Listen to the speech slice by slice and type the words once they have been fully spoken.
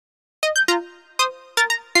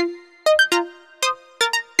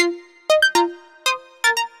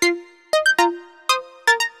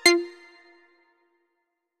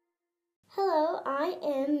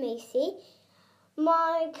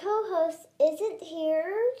My co-host isn't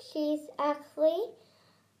here. She's actually,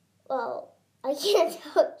 well, I can't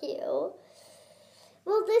tell you.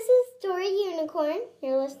 Well, this is Story Unicorn.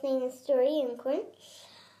 You're listening to Story Unicorn.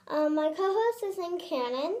 My co-host is named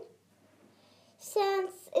Cannon.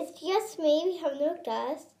 Since it's just me, we have no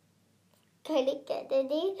guest. Kind of good,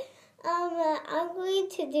 Diddy. I'm going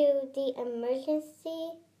to do the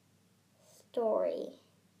emergency story.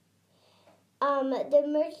 The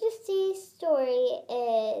emergency story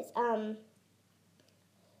is, I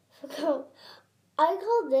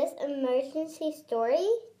call this emergency story,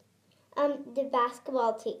 the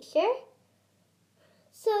basketball teacher.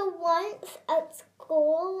 So once at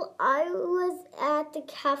school, I was at the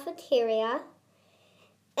cafeteria,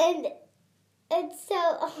 and so,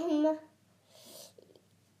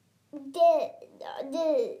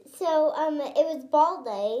 it was ball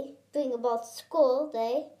day, doing a ball school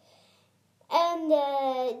day, and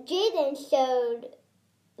Jaden's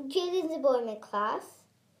a boy in my class.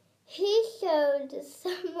 He showed the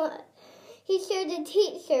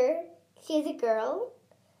teacher, she's a girl,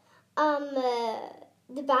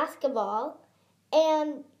 the basketball,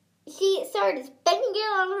 and she started spinning it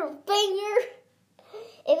on her finger.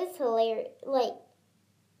 It was hilarious. Like,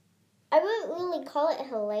 I wouldn't really call it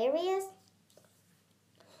hilarious,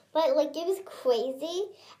 but, like, it was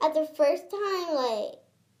crazy. At the first time, like,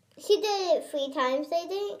 she did it 3 times, I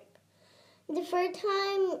think. The first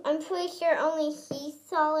time, I'm pretty sure only she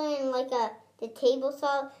saw it and, like, the table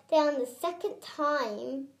saw it. Then the second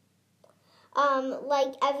time,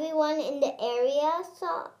 like, everyone in the area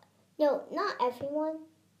saw, no, not everyone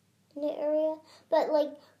in the area, but,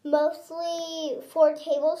 like, mostly 4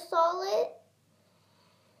 tables saw it.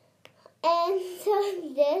 And so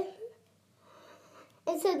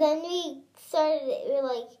then we were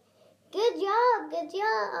like, good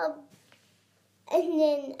job. And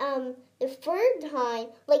then the third time,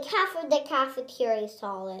 like half of the cafeteria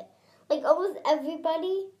saw it. Like almost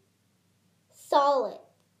everybody saw it.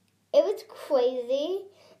 It was crazy.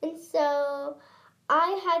 And so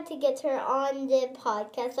I had to get her on the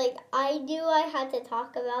podcast. Like I knew I had to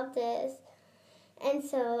talk about this. And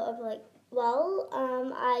so I'm like, well,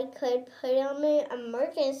 I could put on an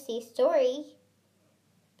emergency story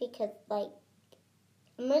because, like,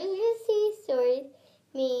 emergency stories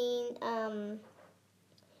mean,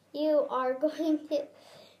 you are going to,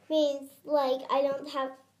 means, like, I don't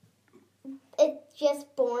have, it's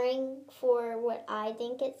just boring for what I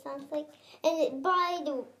think it sounds like. And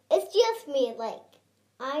it's just me, like,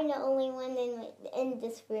 I'm the only one in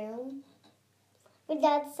this room. My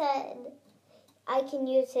dad said I can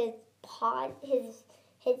use his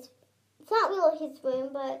it's not really his room,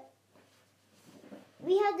 but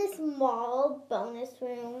we have this small bonus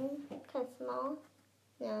room, kind of small,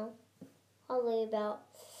 no, probably about,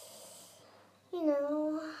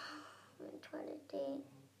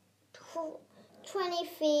 20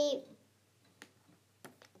 feet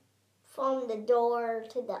from the door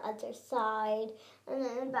to the other side, and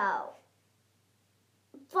then about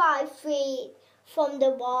 5 feet from the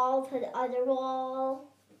wall to the other wall.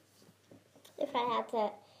 If I had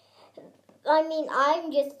to,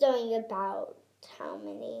 I'm just doing about how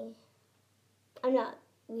many. I'm not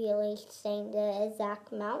really saying the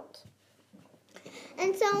exact amount.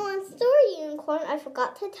 And so on Story Unicorn, I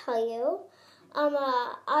forgot to tell you,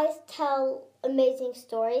 I tell amazing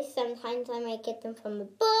stories. Sometimes I might get them from a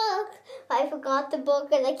book, but I forgot the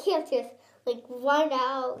book and I can't just, like, run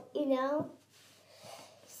out,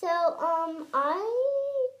 So,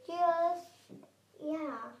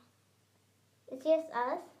 it's just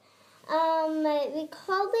us. We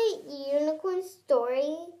called it Unicorn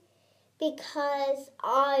Story because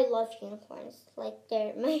I love unicorns. Like,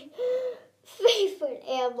 they're my favorite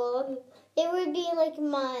animal. It would be like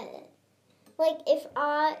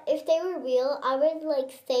if they were real, I would,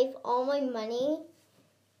 like, save all my money,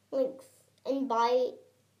 like, and buy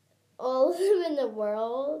all of them in the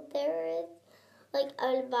world there is. Like,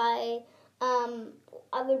 I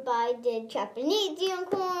would buy the Japanese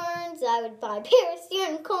unicorns. I would buy Paris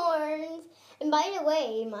unicorns. And by the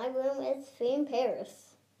way, my room is in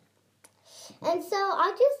Paris. And so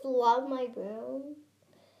I just love my room.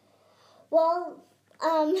 Well,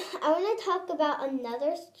 I want to talk about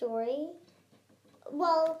another story.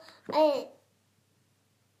 Well, let's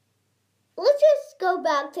just go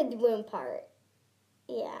back to the room part.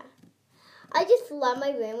 Yeah. I just love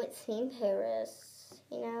my room. It's in Paris.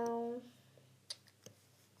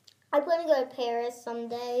 I'm going to go to Paris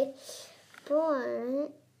someday,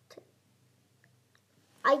 but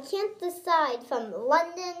I can't decide from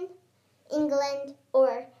London, England,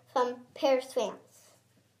 or from Paris, France.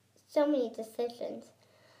 So many decisions.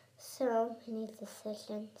 so many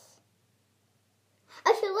decisions.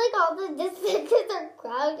 I feel like all the decisions are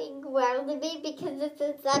crowding around me because it's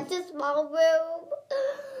in such a small room.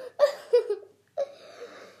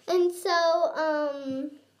 and so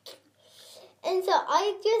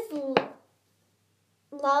I just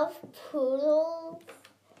love poodles.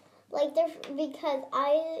 Like because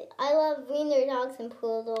I love wiener dogs and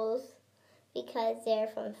poodles because they're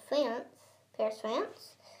from France, Paris,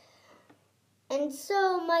 France. And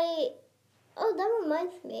so that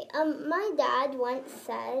reminds me. My dad once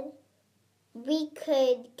said we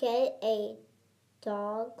could get a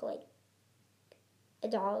dog,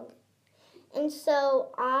 And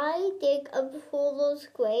so I think a poodle's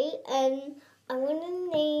great, and I want to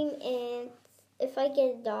name it. If I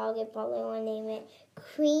get a dog, I probably want to name it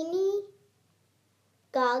Queenie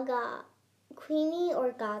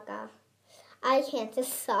or Gaga. I can't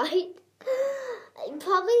decide.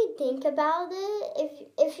 Probably think about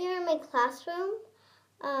it if you're in my classroom.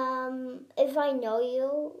 If I know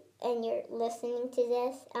you and you're listening to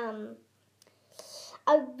this,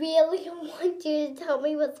 I really want you to tell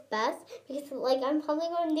me what's best because, I'm probably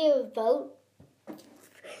going to do a vote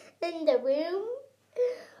in the room.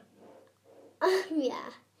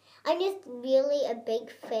 Yeah, I'm just really a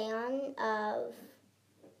big fan of.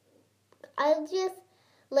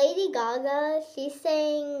 Lady Gaga, she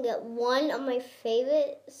sang one of my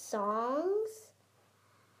favorite songs.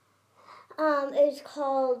 It was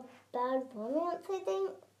called Bad Romance, I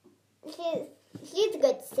think. She's a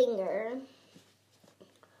good singer.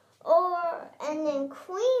 And then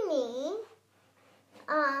Queenie,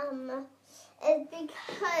 is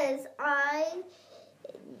because I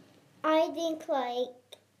think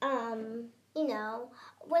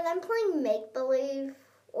when I'm playing make-believe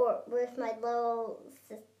or with my little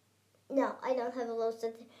sister, no, I don't have a little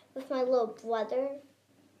sister, with my little brother,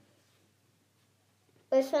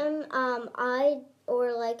 with him, I'm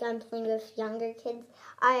playing with younger kids,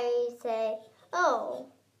 I say, I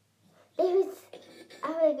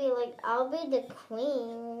would be like, I'll be the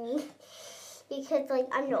queen, because,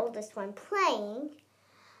 I'm the oldest one playing,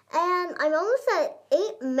 and I'm almost at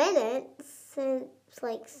 8 minutes,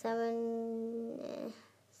 it's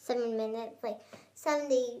 7 minutes,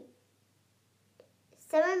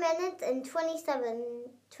 7 minutes and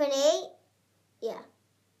 28, yeah.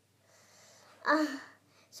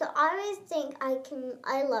 So I always think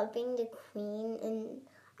I love being the queen, and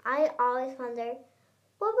I always wonder,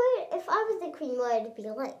 if I was the queen, what would it be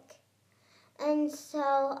like? And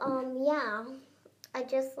so, I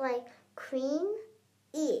just like Queen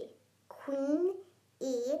E,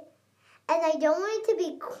 and I don't want it to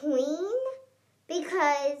be queen,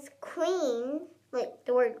 because queen,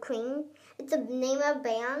 the word queen, it's a name of a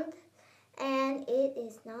band, and it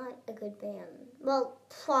is not a good band. Well,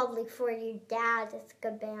 probably for your dad, it's a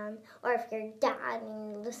good band. Or if your dad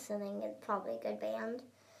and you're listening, it's probably a good band.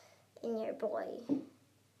 And your boy.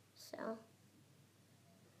 So,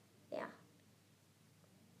 yeah.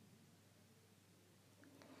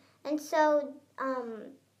 And so,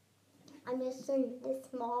 I'm just in this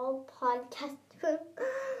small podcast room.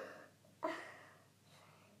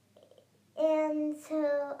 And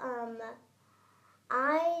so,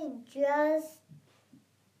 I just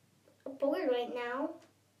bored right now.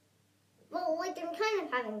 Well, I'm kind of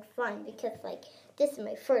having fun because, this is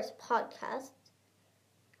my first podcast.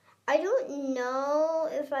 I don't know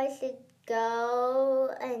if I should go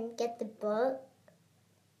and get the book.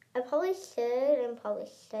 I probably should and probably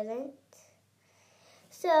shouldn't.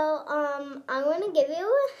 So, I'm going to give you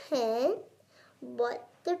a hint what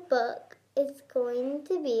the book is going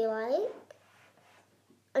to be like.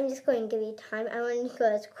 I'm just going to give you time. I want to go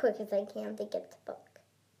as quick as I can to get the book.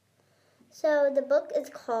 So, the book is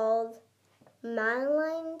called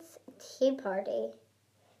Madeline's Tea Party.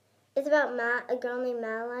 It's about a girl named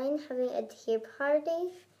Madeline having a tea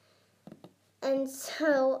party. And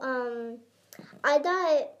so, I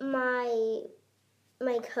thought my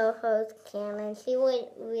co-host, Cameron, she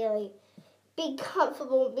wouldn't really be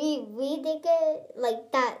comfortable with me reading it,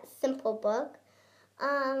 that simple book.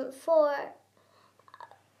 For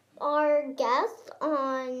our guest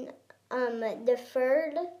on the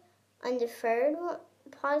third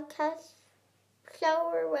podcast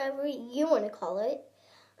show, or whatever you want to call it,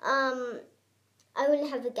 I would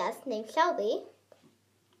have a guest named Shelby.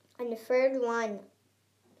 And the third one,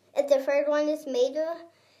 if the third one is made,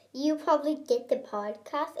 you probably get the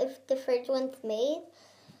podcast. If the third one's made,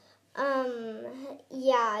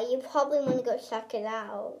 you probably want to go check it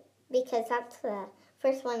out, because that's the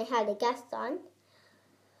first one I had a guest on.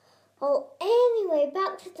 Oh, anyway,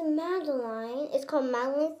 back to the Madeline. It's called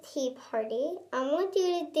Madeline's Tea Party. I want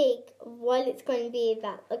you to think what it's going to be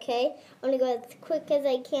about, okay? I'm going to go as quick as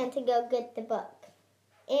I can to go get the book.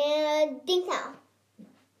 And think now.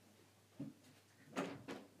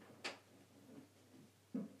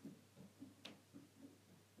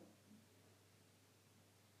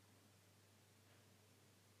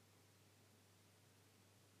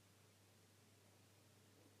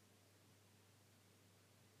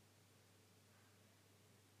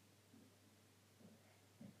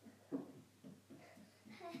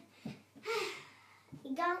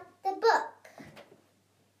 You got the book.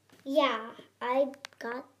 Yeah, I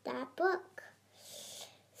got that book.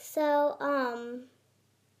 So,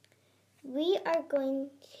 we are going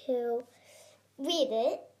to read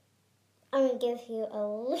it. I'm going to give you a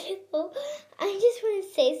little, I just want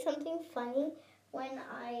to say something funny when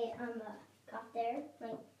I got there.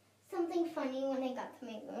 Like, something funny when I got to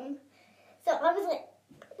my room. So I was like,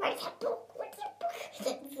 where's that book? Where's that book?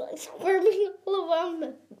 It's like squirming all around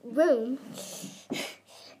the room.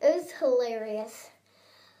 It was hilarious.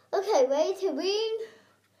 Okay, ready to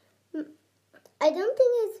read? I don't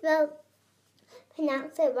think it's about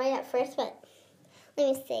pronounce it right at first, but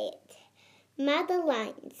let me say it.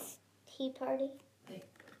 Madeline's Tea Party. Hey,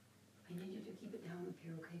 I need you to keep it down up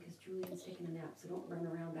here, okay? Because Julian's taking a nap, so don't run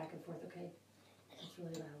around back and forth, okay? It's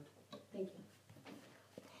really loud. Thank you.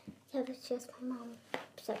 Yeah, it's just my mom.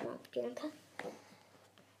 Except not Bianca.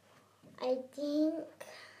 I think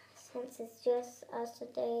since it's just us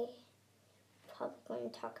today, probably going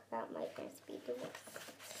to talk about my parents being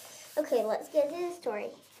divorced. Okay, let's get to the story.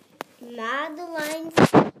 Madeline's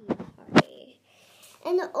Tea Party.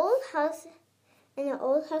 In the old house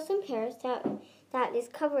in Paris that is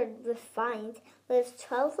covered with vines lives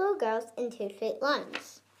 12 little girls in 2 straight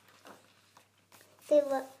lines. They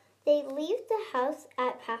leave the house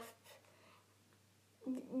at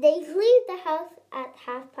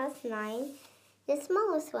half past 9. The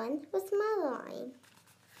smallest one was Madeline.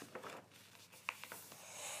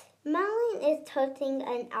 Madeline is toasting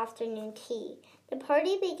an afternoon tea. The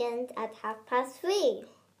party begins at 3:30.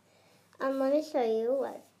 Let me show you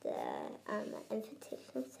what the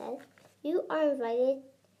invitation says. You are invited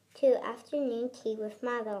to afternoon tea with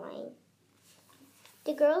Madeline.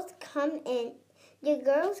 The girls come in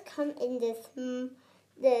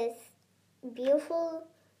this beautiful,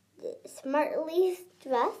 smartly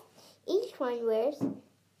dressed. Each one wears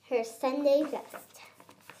her Sunday best.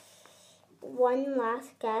 One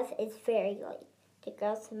last guest is very late. The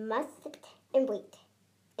girls must sit and wait.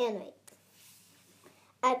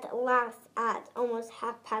 At last, at almost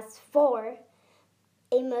 4:30,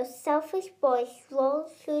 a most selfish boy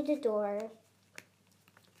strolls through the door.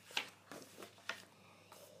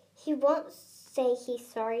 He won't say he's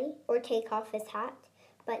sorry or take off his hat,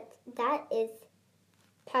 but that is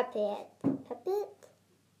Papiet. Papiet?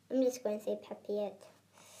 I'm just going to say Papiet,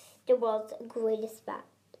 the world's greatest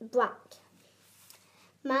brat.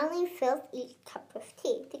 Madeline fills each cup with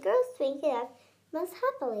tea. The girls drink it up most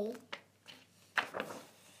happily.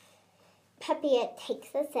 Papiet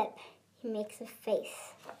takes a sip. He makes a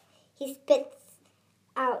face. He spits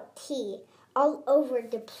out tea all over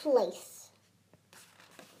the place.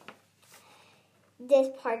 This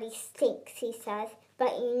party stinks, he says,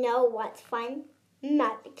 but you know what's fun?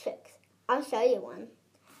 Magic tricks. I'll show you one.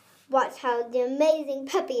 Watch how the amazing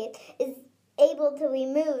Papiet is able to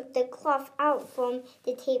remove the cloth out from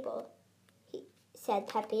the table, said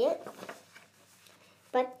Papiet.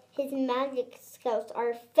 But his magic skills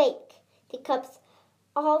are fake. The cups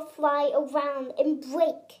all fly around and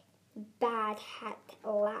break. Bad Hat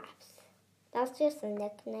laughs. That's just a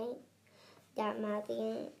nickname that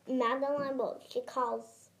Madeline, well, she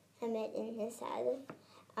calls him it in his head.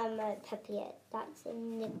 Papiet. That's a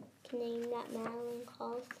nickname that Madeline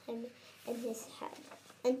calls him in his head.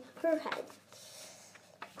 In her head.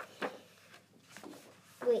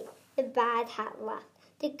 Wait, the Bad Hat laughed.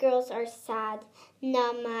 The girls are sad.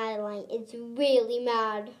 Now Madeline is really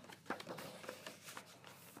mad.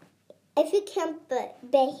 If you can't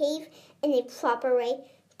behave in a proper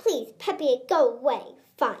way, please, Papiet, go away.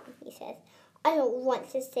 Fine, he says. I don't want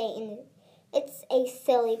to stay in it. It's a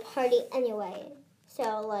silly party anyway.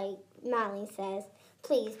 So, Madeline says,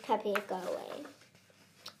 please, Papiet, go away.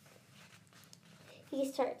 He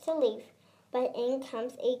starts to leave, but in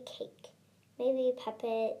comes a cake. Maybe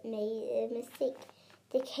Papiet made a mistake.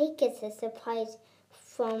 The cake is a surprise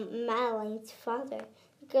from Madeline's father.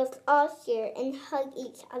 The girls all cheer and hug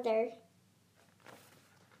each other.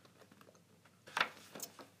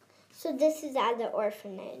 So this is at the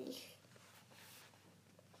orphanage.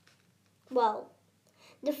 Well,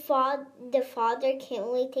 the father can't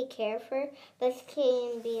really take care of her, but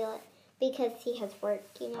can be like, because he has work,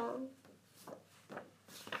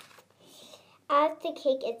 As the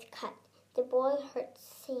cake is cut, the boy's heart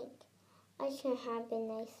sinks. I should have been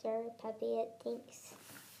nicer, Peppy thinks.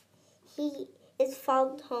 He is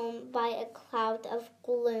followed home by a cloud of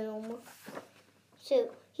gloom. So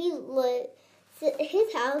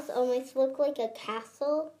his house almost looked like a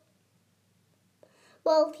castle.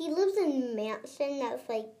 Well, he lives in a mansion that's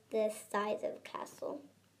like the size of a castle.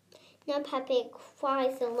 Now Pepe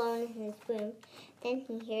cries alone in his room. Then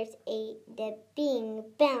he hears the bing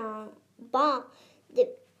bang bong. Then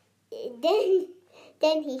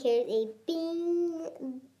he hears a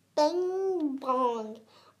bing bang bong.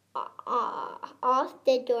 Off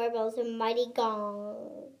the doorbell's a mighty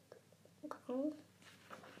gong.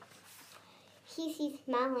 He sees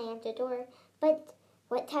smiling at the door, but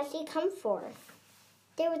what has she come for?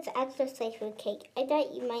 There was extra slice cake. I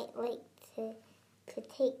thought you might like to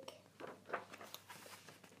take.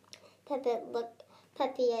 Pepe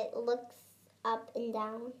looks up and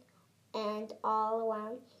down and all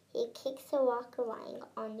around. He kicks a walker lying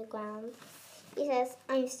on the ground. He says,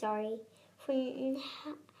 I'm sorry for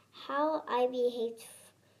how I behaved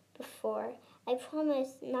before. I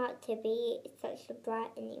promise not to be such a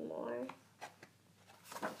brat anymore.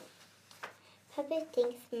 Pepe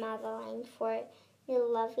thanks Madeline for the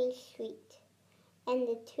lovely treat, and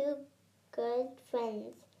the two good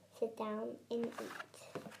friends sit down and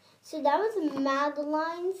eat. So that was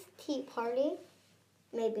Madeline's tea party.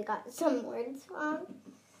 Maybe got some words wrong,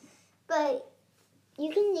 but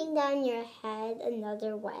you can think that in your head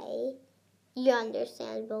another way. You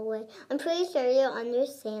understandable way. I'm pretty sure you'll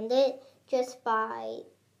understand it just by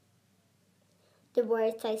the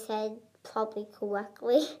words I said probably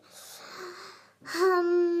correctly.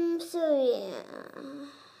 So yeah.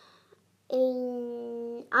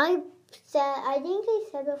 And I think I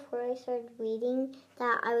said before I started reading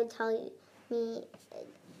that I would tell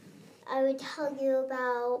you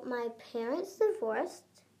about my parents' divorced.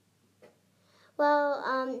 Well,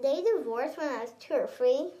 they divorced when I was 2 or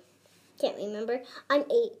 3. Can't remember. I'm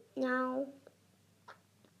 8 now.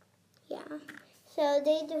 Yeah. So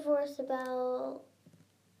they divorced about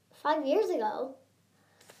 5 years ago.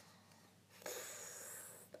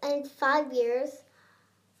 And 5 years,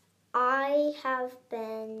 I have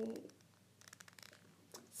been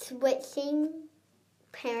switching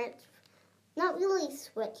parents. Not really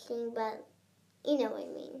switching, but you know what I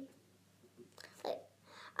mean. Like,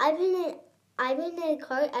 I've been in a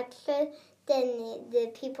car extra than the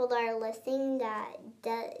people that are listening that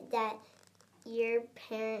your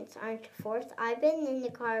parents aren't divorced. I've been in the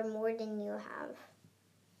car more than you have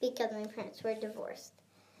because my parents were divorced.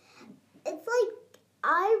 It's like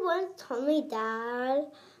I once told my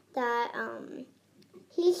dad that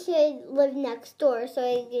he should live next door so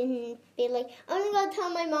I can be like, I'm gonna go tell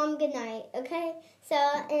my mom goodnight, okay? So,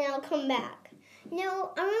 and I'll come back.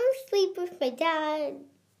 No, I'm gonna sleep with my dad.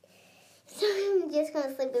 So I'm just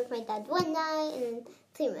gonna sleep with my dad one night and then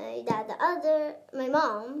sleep with my dad my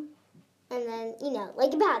mom, and then,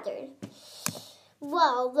 like a pattern.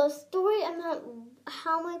 Well, the story about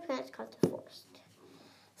how my parents got divorced.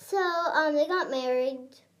 So, they got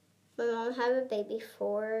married. My mom had a baby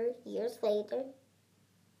 4 years later.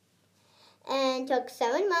 And it took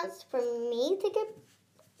 7 months for me to get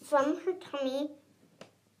from her tummy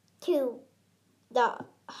to the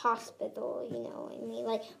hospital, you know what I mean?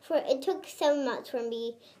 Like, it took 7 months for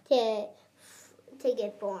me to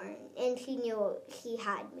get born. And she knew she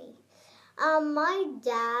had me. My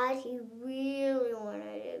dad, he really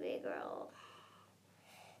wanted a big girl.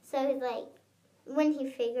 So he's like, when he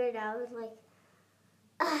figured out, I was like,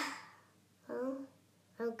 well,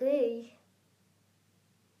 okay.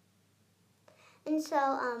 And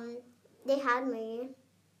so, they had me.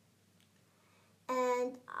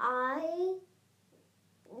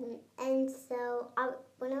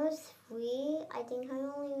 When I was 3, I think I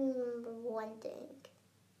only remember one thing.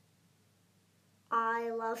 I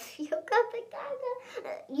love Yo Gabba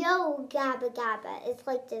Gabba. Yo Gabba Gabba. It's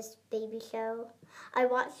like this baby show. I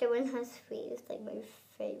watched it when I was 3. It's like my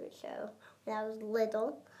favorite show when I was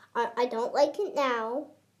little. I don't like it now,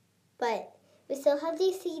 but we still have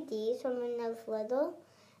these CDs from when I was little.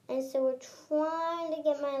 And so we're trying to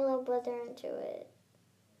get my little brother into it.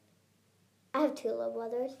 I have 2 little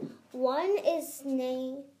brothers. One is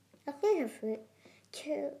named... I have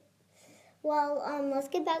 2. Well, let's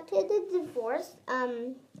get back to the divorce.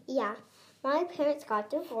 Yeah, my parents got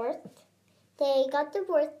divorced. They got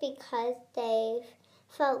divorced because they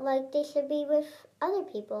felt like they should be with other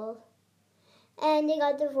people. And they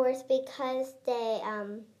got divorced because they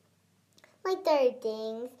like there are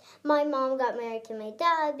things. My mom got married to my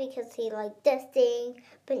dad because he liked this thing,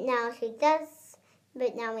 but now she does.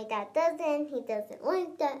 But now my dad doesn't. He doesn't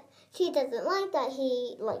like that. She doesn't like that.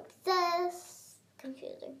 He likes this.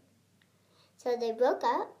 Confusing. So they broke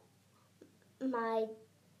up. My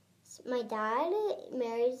dad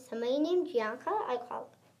married somebody named Gianca. I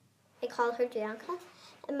call her Gianca.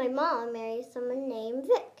 And my mom married someone named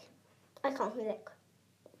Vic. I call him Vic.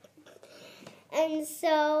 And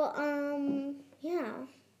so, yeah.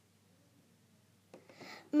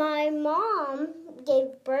 My mom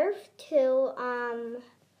gave birth to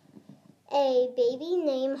a baby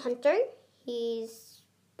named Hunter. He's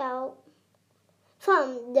about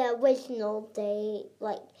from the original day,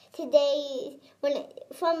 like today,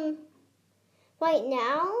 from right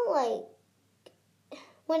now, like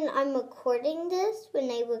when I'm recording this, when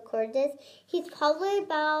I record this, he's probably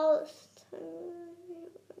about,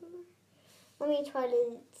 let me try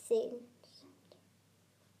to see.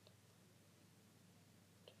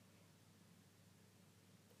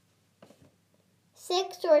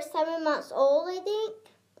 6 or 7 months old, I think.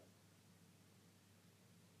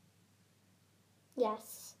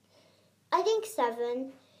 Yes. I think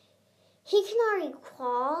 7. He can already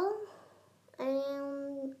crawl.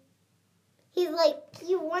 And he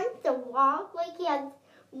wants to walk. Like he has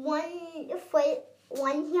 1 foot,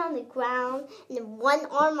 1 hand on the ground, and then 1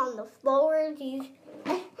 arm on the floor. And he's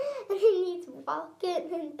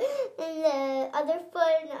walking. And the other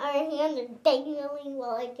foot and our hand are dangling.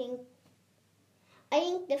 Well, I think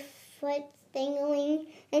the foot's dangling,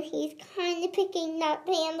 and he's kind of picking that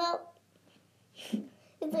hand up.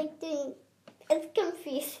 It's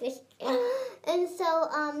confusing. And so,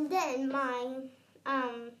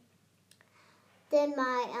 then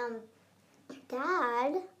my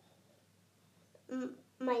dad,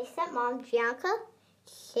 my stepmom, Gianca,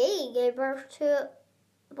 she gave birth to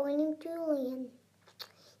a boy named Julian.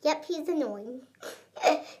 Yep, he's annoying.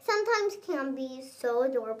 Sometimes can be so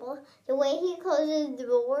adorable. The way he closes the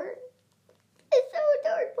door is so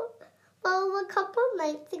adorable. Well, a couple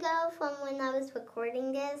nights ago from when I was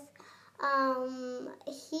recording this, when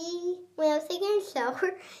I was taking a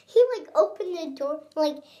shower, he opened the door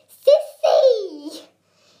Sissy!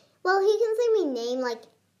 Well, he can say my name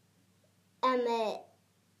Emmett.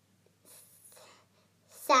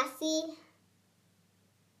 Sassy.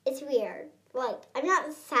 It's weird. I'm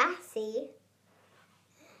not sassy.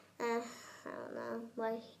 I don't know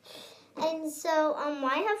why. And so,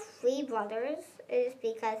 why I have 3 brothers is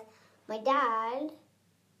because my dad,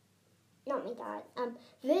 not my dad,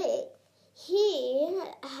 Vic, he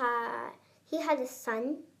had a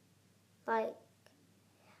son.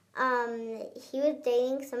 He was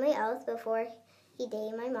dating somebody else before he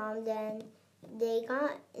dated my mom. Then they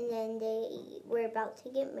were about to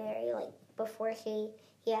get married, before he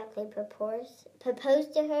actually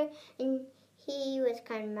proposed to her, and he was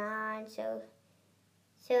kind of mad, so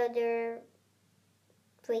they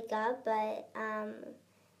break up, but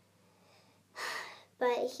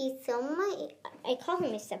he's still I call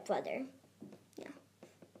him my stepbrother. Yeah.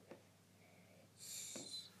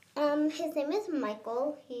 His name is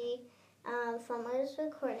Michael. He, from when I was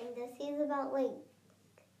recording this, he's about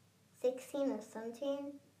 16 or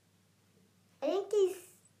 17. I think he's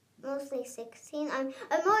mostly 16. I'm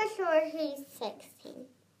more sure he's 16.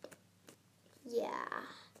 Yeah.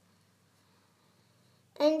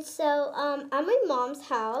 And so, at my mom's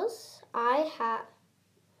house, I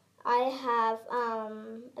have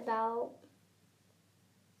about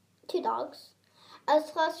 2 dogs. I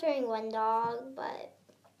was fostering 1 dog, but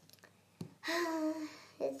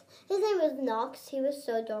his name was Knox. He was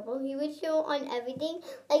so adorable. He would show on everything,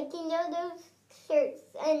 those shirts,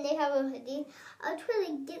 and they have a hoodie. I would try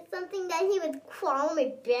to get something, then he would crawl on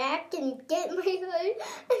my back and get my hood,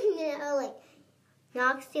 and then I was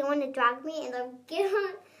Knox, do you want to drag me? And I'll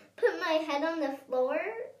put my head on the floor,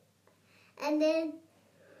 and then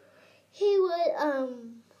he would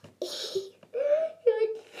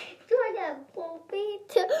try to pull me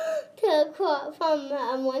to crawl from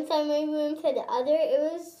one side of my room to the other. It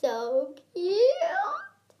was so cute.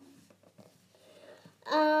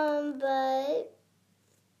 But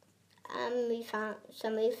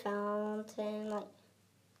somebody found him,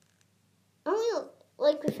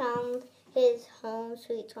 we found his home,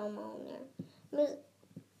 sweet home owner.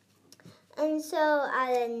 And so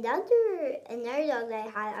another dog that I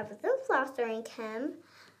had, I wasn't fostering him.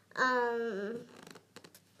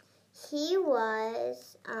 He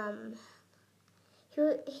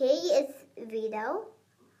is Vito.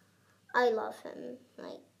 I love him.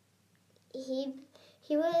 He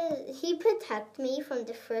protected me from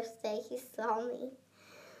the first day he saw me.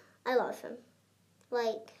 I love him.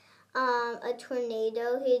 a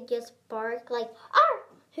tornado who just barked like, "Arr!"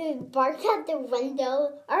 Who barked at the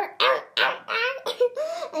window, "Arr, arr, arr, arr,"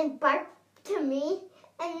 and barked to me,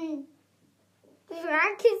 and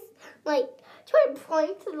Zach is like trying to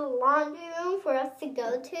point to the laundry room for us to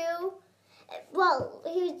go to. Well,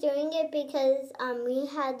 he was doing it because we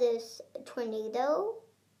had this tornado.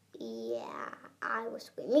 Yeah, I was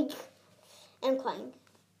screaming and crying.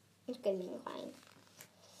 And screaming and crying.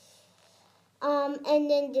 And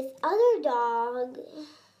then this other dog,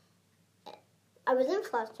 I wasn't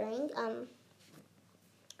flustering.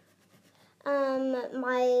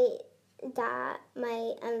 My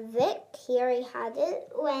Vic, he already had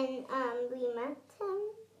it when we met him.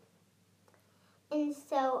 And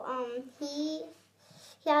so he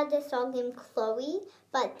had this dog named Chloe,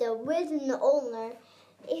 but the original owner,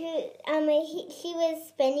 she was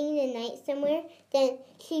spending the night somewhere, then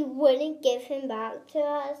she wouldn't give him back to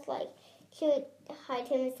us. Like, she would hide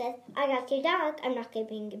him and says, "I got your dog, I'm not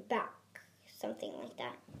giving it back." Something like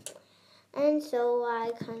that. And so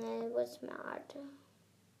I kind of was mad.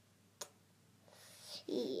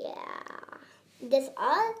 Yeah.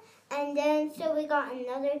 And then so we got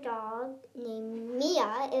another dog named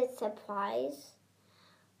Mia. It's a surprise.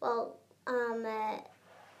 Well,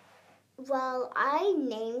 I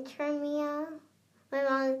named her Mia. My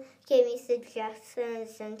mom gave me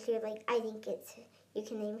suggestions, and she was like, "I think you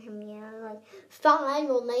can name her Mia." I'm like, "Fine,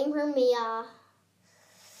 we'll name her Mia."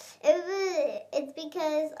 It's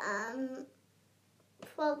because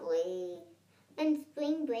probably in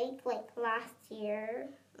spring break, like last year,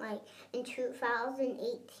 like in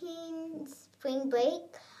 2018 spring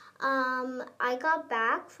break, I got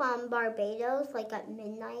back from Barbados like at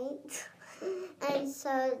midnight, and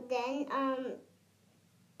so then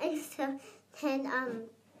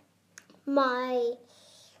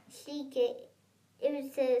it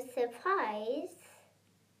was a surprise.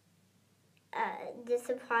 The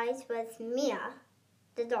surprise was Mia,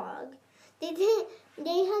 the dog. They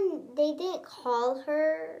didn't call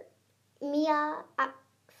her Mia at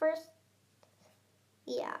first.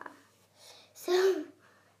 Yeah. So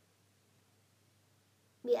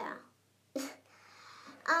yeah.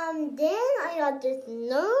 Then I got this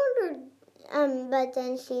note, but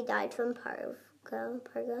then she died from parvo.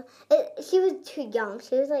 She was too young.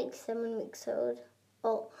 She was like 7 weeks old.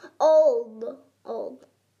 Old.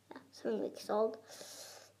 7 weeks old.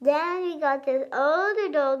 Then we got this other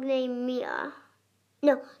dog named Mia.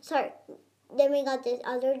 No, sorry. Then we got this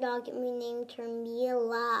other dog and we named her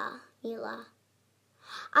Mila.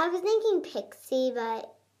 I was thinking Pixie,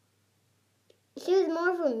 but she was more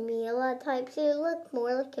of a Mila type. She looked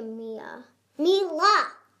more like a Mia.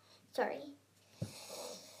 Mila! Sorry.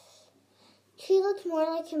 She looked more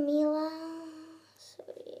like a Mila. So,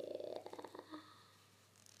 yeah.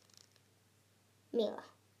 Mila.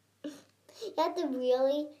 You have to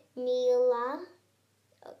really, Mila.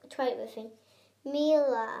 Oh, try it with me.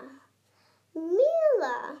 Mila.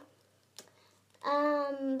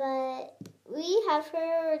 But we have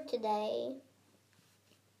her today.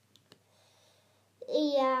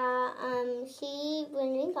 Yeah,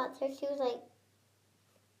 when we got her, she was like,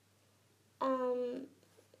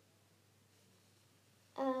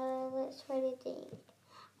 let's try to think.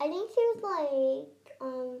 I think she was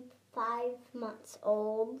like, 5 months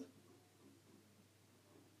old.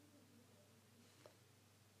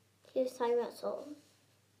 She was 5 months old.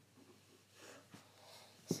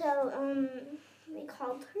 So, we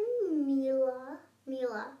called her Mila.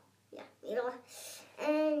 Yeah, Mila.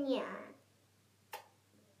 And yeah.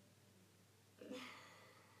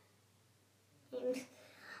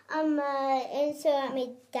 And so at my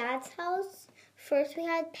dad's house, first we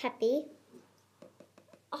had Peppy.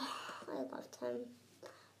 Oh, I loved him.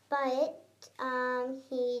 But,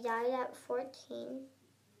 he died at 14.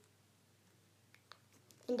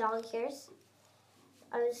 In dog years.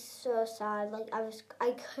 I was so sad. Like I was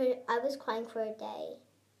crying for a day,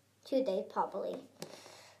 2 days probably.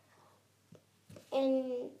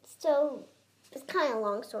 And so it's kind of a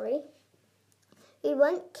long story. We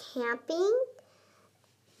went camping.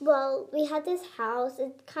 Well, we had this house.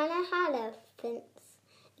 It kind of had a fence.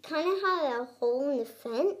 It kind of had a hole in the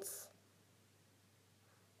fence.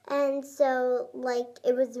 And so, like,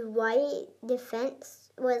 it was white. The fence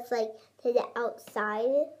was, like, to the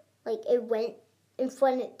outside. Like, it went in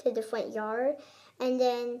front to the front yard. And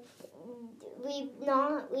then we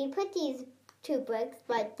put these 2 bricks,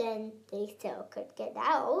 but then they still could get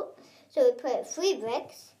out. So we put 3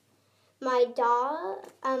 bricks. My dog,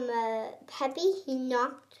 Peppy, he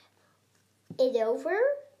knocked it over.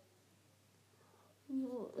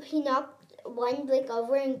 He knocked 1 brick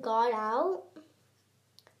over and got out.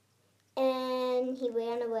 and he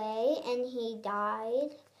ran away and he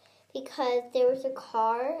died because there was a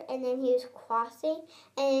car and then he was crossing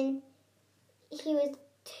and he was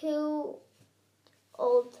too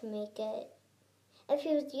old to make it. If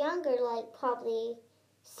he was younger, like probably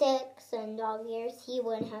 6 and dog years, he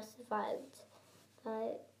wouldn't have survived.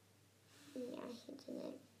 But yeah, he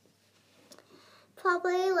didn't.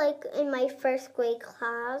 Probably like in my first grade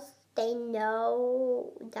class, they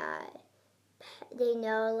know that. They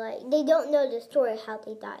know, like, they don't know the story how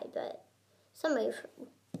they died, but somebody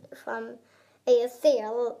from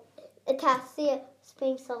Acacia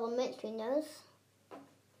Springs Elementary knows.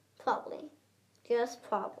 Probably. Just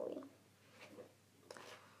probably.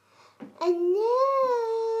 And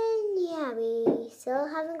then, yeah, we still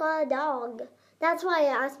haven't got a dog. That's why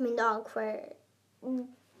I asked my dog for. Dang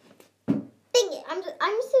it!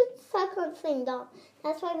 I'm so stuck on saying dog.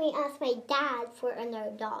 That's why we asked my dad for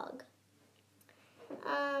another dog.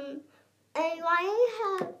 And why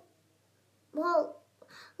have? Well,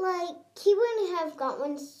 like he wouldn't have got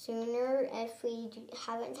one sooner if we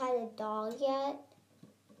haven't had a dog yet.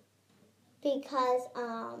 Because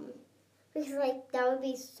like that would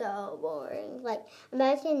be so boring. Like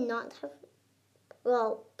imagine not have.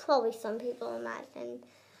 Well, probably some people imagine.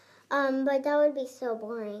 But that would be so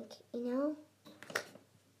boring, you know?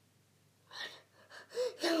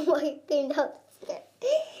 No, I think upstairs.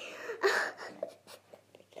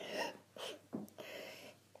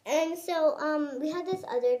 And so, we had this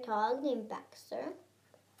other dog named Baxter.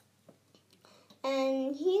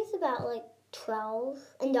 And he's about like 12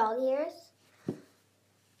 in dog years.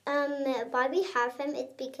 Why we have him,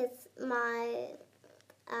 it's because my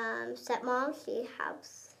stepmom, she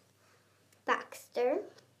has Baxter.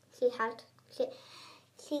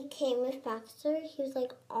 She came with Baxter. He was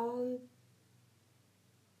like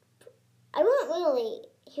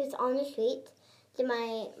he was on the street. Then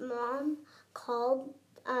my mom called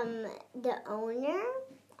the owner.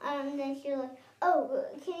 Then she was like, oh,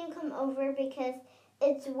 can you come over because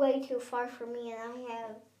it's way too far for me and I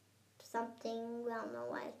have something, I don't know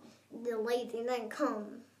why. The lady didn't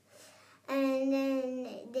come. And then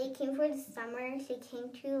they came for the summer. She came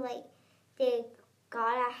to, like, they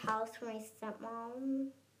got a house for my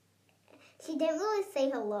stepmom. She didn't really say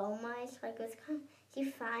hello much. Like, it was kind of, she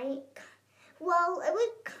fine. Well, it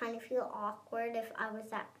would kind of feel awkward if I was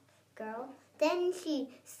that girl. Then she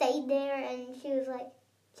stayed there and she was like,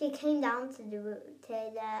 she came down to the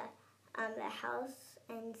house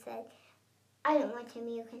and said, I don't want him,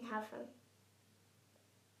 you can have him.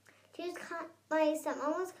 My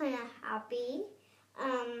stepmom was kind of happy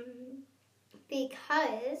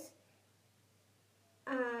because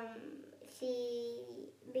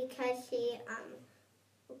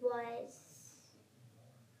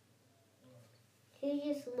she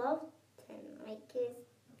just loved him. Like he's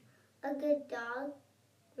a good dog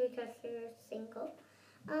because she was single.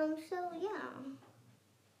 So yeah.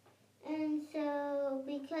 And so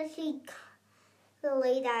because the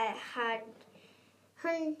lady that had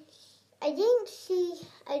her, I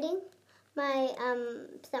think my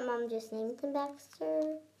stepmom just named him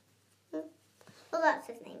Baxter. Well, that's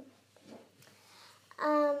his name.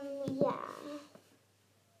 Yeah.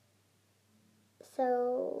 So,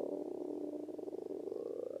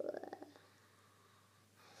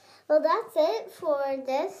 well, that's it for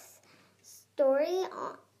this story.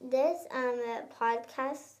 This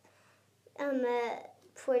podcast.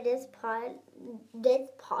 For this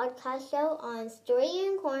podcast show on Story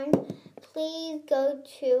Unicorn, please go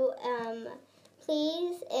to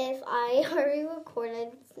please, if I already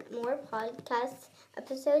recorded more podcast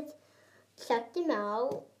episodes, check them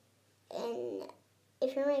out. And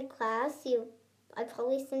if you're in my class, I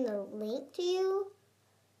probably send a link to you.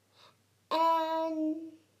 And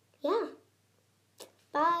yeah,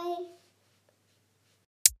 bye.